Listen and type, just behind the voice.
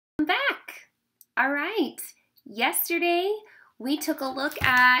Back. All right. Yesterday, we took a look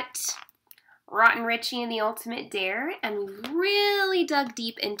at Rotten Richie and the Ultimate Dare, and we really dug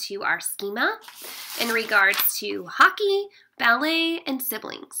deep into our schema in regards to hockey, ballet, and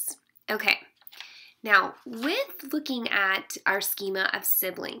siblings. Okay. Now, with looking at our schema of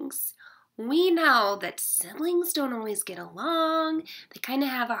siblings, we know that siblings don't always get along. They kind of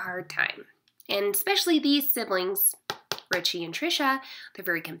have a hard time. And especially these siblings, Richie and Trisha, they're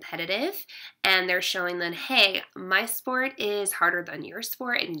very competitive, and they're showing that, hey, my sport is harder than your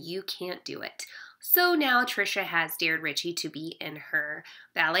sport, and you can't do it. So now Trisha has dared Richie to be in her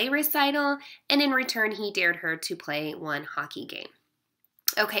ballet recital, and in return, he dared her to play one hockey game.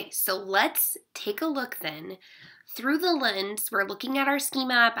 Okay, so let's take a look then. Through the lens, we're looking at our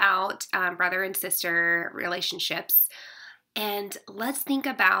schema about brother and sister relationships, and let's think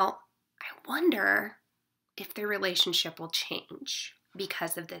about, I wonder if their relationship will change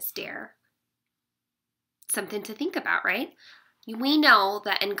because of this dare. Something to think about, right? We know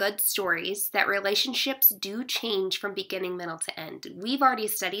that in good stories that relationships do change from beginning, middle to end. We've already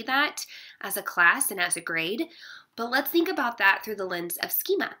studied that as a class and as a grade, but let's think about that through the lens of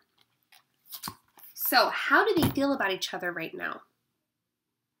schema. So how do they feel about each other right now?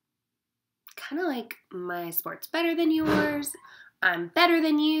 Kind of like, my sport's better than yours, I'm better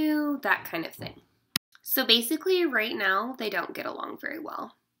than you, that kind of thing. So basically right now they don't get along very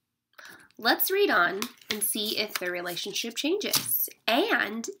well. Let's read on and see if their relationship changes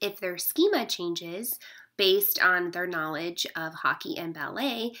and if their schema changes based on their knowledge of hockey and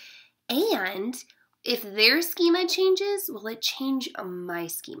ballet, and if their schema changes, will it change my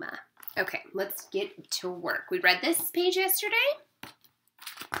schema? Okay, let's get to work. We read this page yesterday.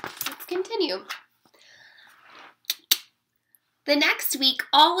 Let's continue. The next week,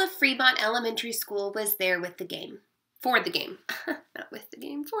 all of Fremont Elementary School was there with the game. For the game. Not with the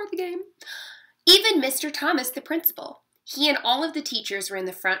game, for the game. Even Mr. Thomas, the principal. He and all of the teachers were in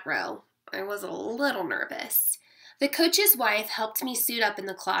the front row. I was a little nervous. The coach's wife helped me suit up in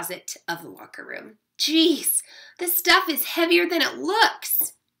the closet of the locker room. Geez, this stuff is heavier than it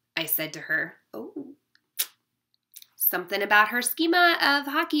looks, I said to her. Oh. Something about her schema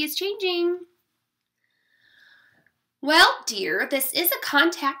of hockey is changing. Well, dear, this is a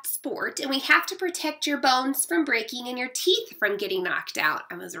contact sport, and we have to protect your bones from breaking and your teeth from getting knocked out.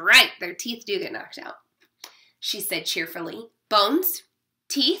 I was right, their teeth do get knocked out, she said cheerfully. Bones?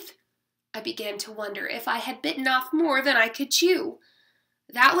 Teeth? I began to wonder if I had bitten off more than I could chew.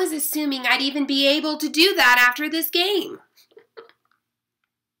 That was assuming I'd even be able to do that after this game.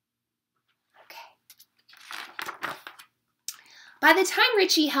 By the time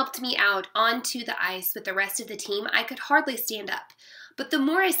Richie helped me out onto the ice with the rest of the team, I could hardly stand up. But the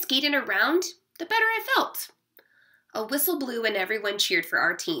more I skated around, the better I felt. A whistle blew and everyone cheered for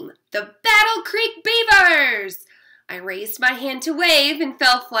our team. The Battle Creek Beavers! I raised my hand to wave and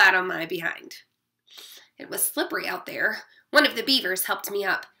fell flat on my behind. It was slippery out there. One of the Beavers helped me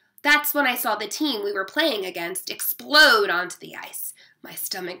up. That's when I saw the team we were playing against explode onto the ice. My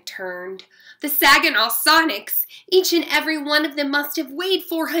stomach turned. The Saginaw Sonics, each and every one of them must have weighed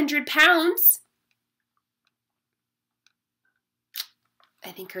 400 pounds.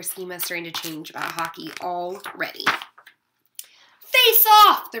 I think her schema is starting to change about hockey already. Face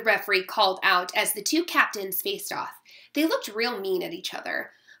off, the referee called out as the two captains faced off. They looked real mean at each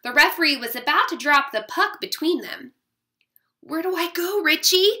other. The referee was about to drop the puck between them. Where do I go,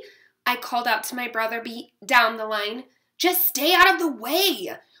 Richie? I called out to my brother down the line. Just stay out of the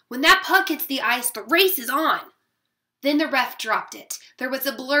way. When that puck hits the ice, the race is on. Then the ref dropped it. There was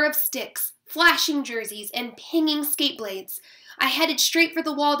a blur of sticks, flashing jerseys, and pinging skate blades. I headed straight for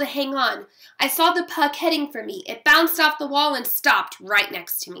the wall to hang on. I saw the puck heading for me. It bounced off the wall and stopped right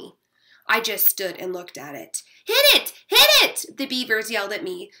next to me. I just stood and looked at it. Hit it! Hit it! The Beavers yelled at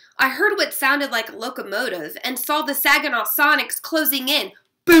me. I heard what sounded like a locomotive and saw the Saginaw Sonics closing in.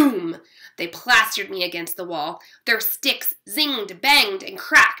 Boom! They plastered me against the wall. Their sticks zinged, banged, and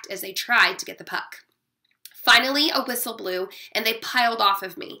cracked as they tried to get the puck. Finally, a whistle blew, and they piled off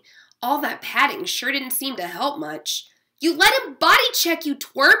of me. All that padding sure didn't seem to help much. You let him body check, you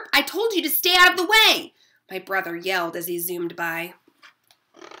twerp! I told you to stay out of the way! My brother yelled as he zoomed by.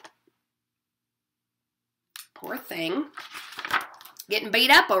 Poor thing. Getting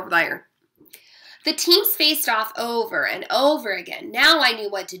beat up over there. The teams faced off over and over again. Now I knew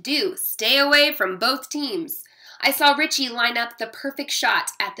what to do. Stay away from both teams. I saw Richie line up the perfect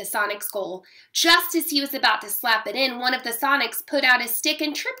shot at the Sonics goal. Just as he was about to slap it in, one of the Sonics put out his stick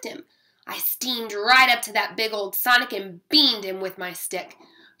and tripped him. I steamed right up to that big old Sonic and beamed him with my stick.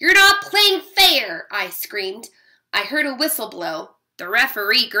 You're not playing fair, I screamed. I heard a whistle blow. The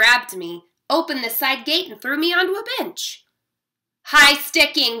referee grabbed me, opened the side gate, and threw me onto a bench. High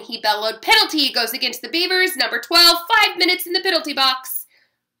sticking, he bellowed. Penalty goes against the Beavers. Number 12, 5 minutes in the penalty box.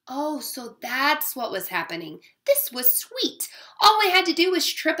 Oh, so that's what was happening. This was sweet. All I had to do was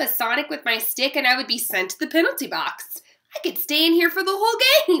trip a Sonic with my stick and I would be sent to the penalty box. I could stay in here for the whole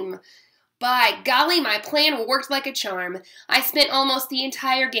game. By golly, my plan worked like a charm. I spent almost the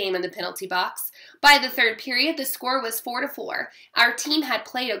entire game in the penalty box. By the third period, the score was 4-4. Our team had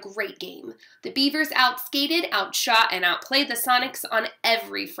played a great game. The Beavers outskated, outshot, and outplayed the Sonics on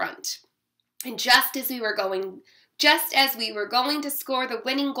every front. And just as we were going to score the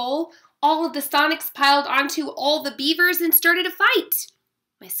winning goal, all of the Sonics piled onto all the Beavers and started a fight.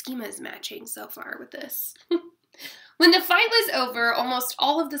 My schema is matching so far with this. When the fight was over, almost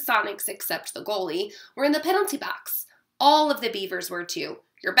all of the Sonics, except the goalie, were in the penalty box. All of the Beavers were too.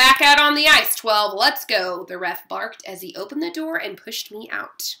 You're back out on the ice, 12. Let's go, the ref barked as he opened the door and pushed me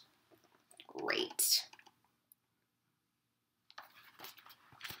out. Great.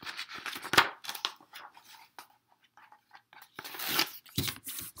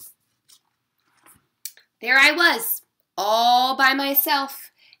 There I was, all by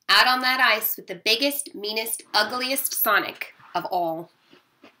myself, out on that ice with the biggest, meanest, ugliest Sonic of all.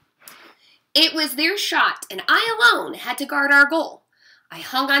 It was their shot, and I alone had to guard our goal. I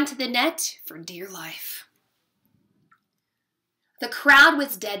hung onto the net for dear life. The crowd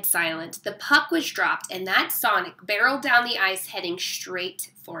was dead silent. The puck was dropped, and that Sonic barreled down the ice heading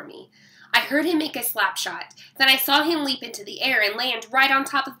straight for me. I heard him make a slap shot. Then I saw him leap into the air and land right on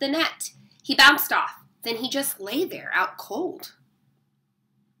top of the net. He bounced off. Then he just lay there out cold.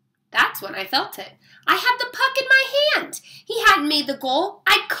 That's when I felt it. I had the puck in my hand. He hadn't made the goal.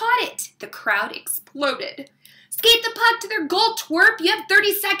 I caught it. The crowd exploded. Skate the puck to their goal, twerp. You have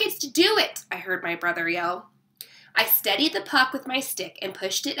 30 seconds to do it, I heard my brother yell. I steadied the puck with my stick and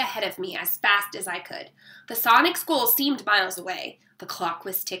pushed it ahead of me as fast as I could. The Sonics' goal seemed miles away. The clock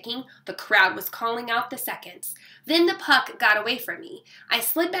was ticking. The crowd was calling out the seconds. Then the puck got away from me. I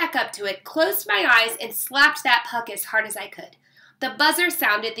slid back up to it, closed my eyes, and slapped that puck as hard as I could. The buzzer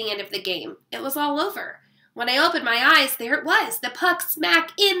sounded the end of the game. It was all over. When I opened my eyes, there it was, the puck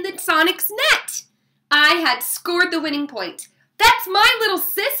smack in the Sonics' net. I had scored the winning point. That's my little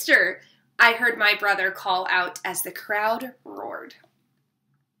sister, I heard my brother call out as the crowd roared.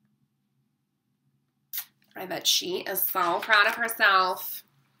 I bet she is so proud of herself.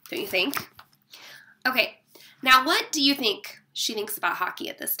 Don't you think? Okay, now what do you think she thinks about hockey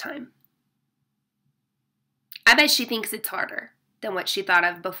at this time? I bet she thinks it's harder than what she thought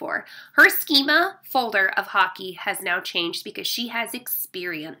of before. Her schema folder of hockey has now changed because she has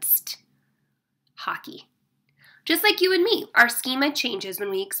experienced hockey. Just like you and me, our schema changes when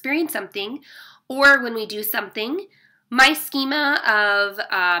we experience something or when we do something. My schema of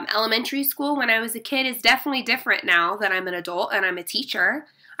elementary school when I was a kid is definitely different now that I'm an adult and I'm a teacher.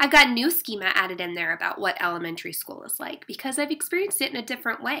 I've got new schema added in there about what elementary school is like because I've experienced it in a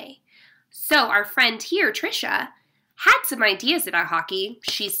different way. So our friend here, Trisha, had some ideas about hockey.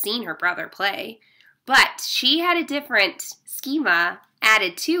 She's seen her brother play, but she had a different schema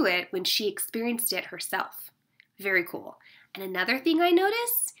added to it when she experienced it herself. Very cool. And another thing I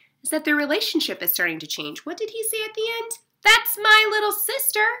noticed is that their relationship is starting to change. What did he say at the end? That's my little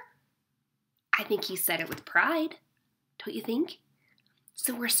sister. I think he said it with pride. Don't you think?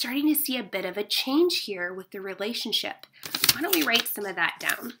 So we're starting to see a bit of a change here with the relationship. Why don't we write some of that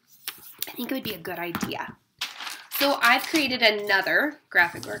down? I think it would be a good idea. So I've created another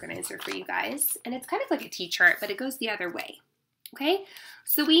graphic organizer for you guys, and it's kind of like a T-chart, but it goes the other way. Okay,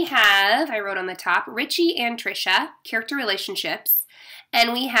 so we have, I wrote on the top, Richie and Trisha, character relationships,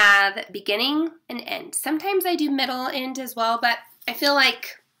 and we have beginning and end. Sometimes I do middle, end as well, but I feel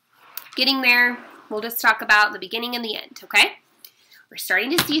like getting there, we'll just talk about the beginning and the end, okay? We're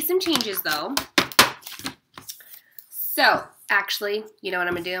starting to see some changes though. So, actually, you know what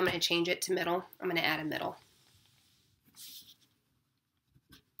I'm going to do? I'm going to change it to middle. I'm going to add a middle.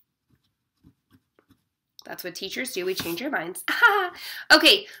 That's what teachers do. We change our minds.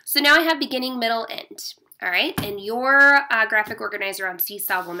 Okay, so now I have beginning, middle, end. All right, and your graphic organizer on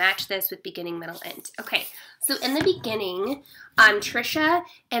Seesaw will match this with beginning, middle, end. Okay, so in the beginning, Trisha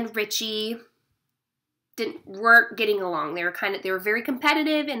and Richie weren't getting along. They were very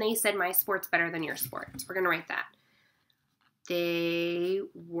competitive, and they said my sport's better than your sport. So we're gonna write that. They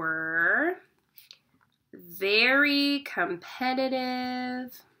were very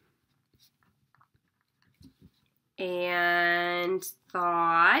competitive and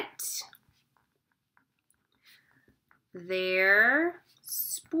thought their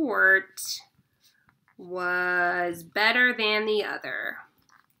sport was better than the other.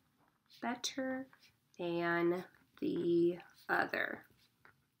 Better than the other.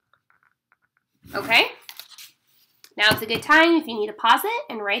 Okay? Now it's a good time if you need to pause it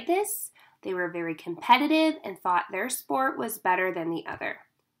and write this. They were very competitive and thought their sport was better than the other.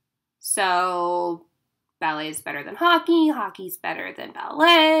 So ballet is better than hockey. Hockey's better than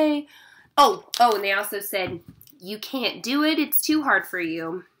ballet. Oh, and they also said, you can't do it. It's too hard for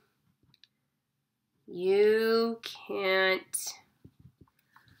you. You can't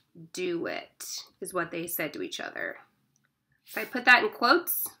do it, is what they said to each other. So I put that in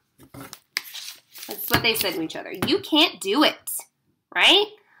quotes. That's what they said to each other. You can't do it, right?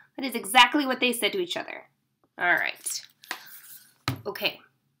 That is exactly what they said to each other. All right. Okay.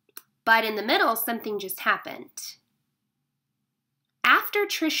 But in the middle, something just happened. After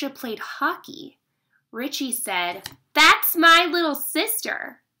Trisha played hockey, Richie said, "That's my little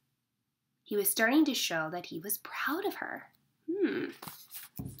sister." He was starting to show that he was proud of her.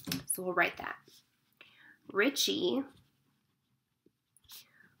 So we'll write that. Richie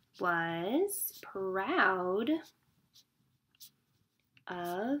was proud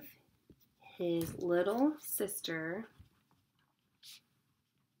of his little sister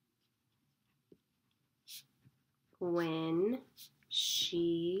when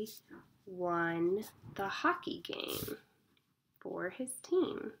she won the hockey game for his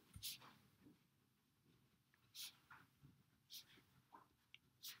team.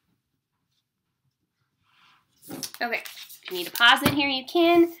 Okay, if you need to pause it here, you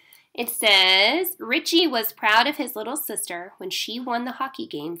can. It says, Richie was proud of his little sister when she won the hockey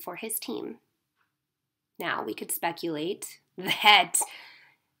game for his team. Now, we could speculate that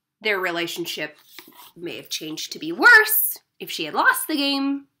their relationship may have changed to be worse if she had lost the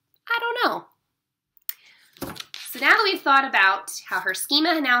game. I don't know. So now that we've thought about how her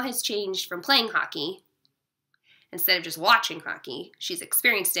schema now has changed from playing hockey, instead of just watching hockey, she's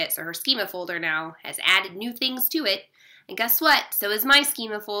experienced it, so her schema folder now has added new things to it. And guess what? So is my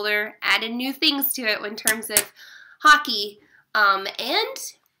schema folder, added new things to it in terms of hockey and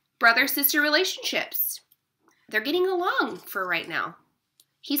brother-sister relationships. They're getting along for right now.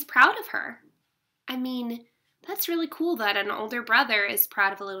 He's proud of her. I mean, that's really cool that an older brother is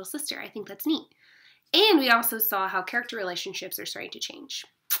proud of a little sister. I think that's neat. And we also saw how character relationships are starting to change.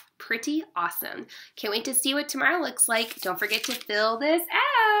 Pretty awesome. Can't wait to see what tomorrow looks like. Don't forget to fill this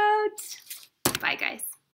out. Bye, guys.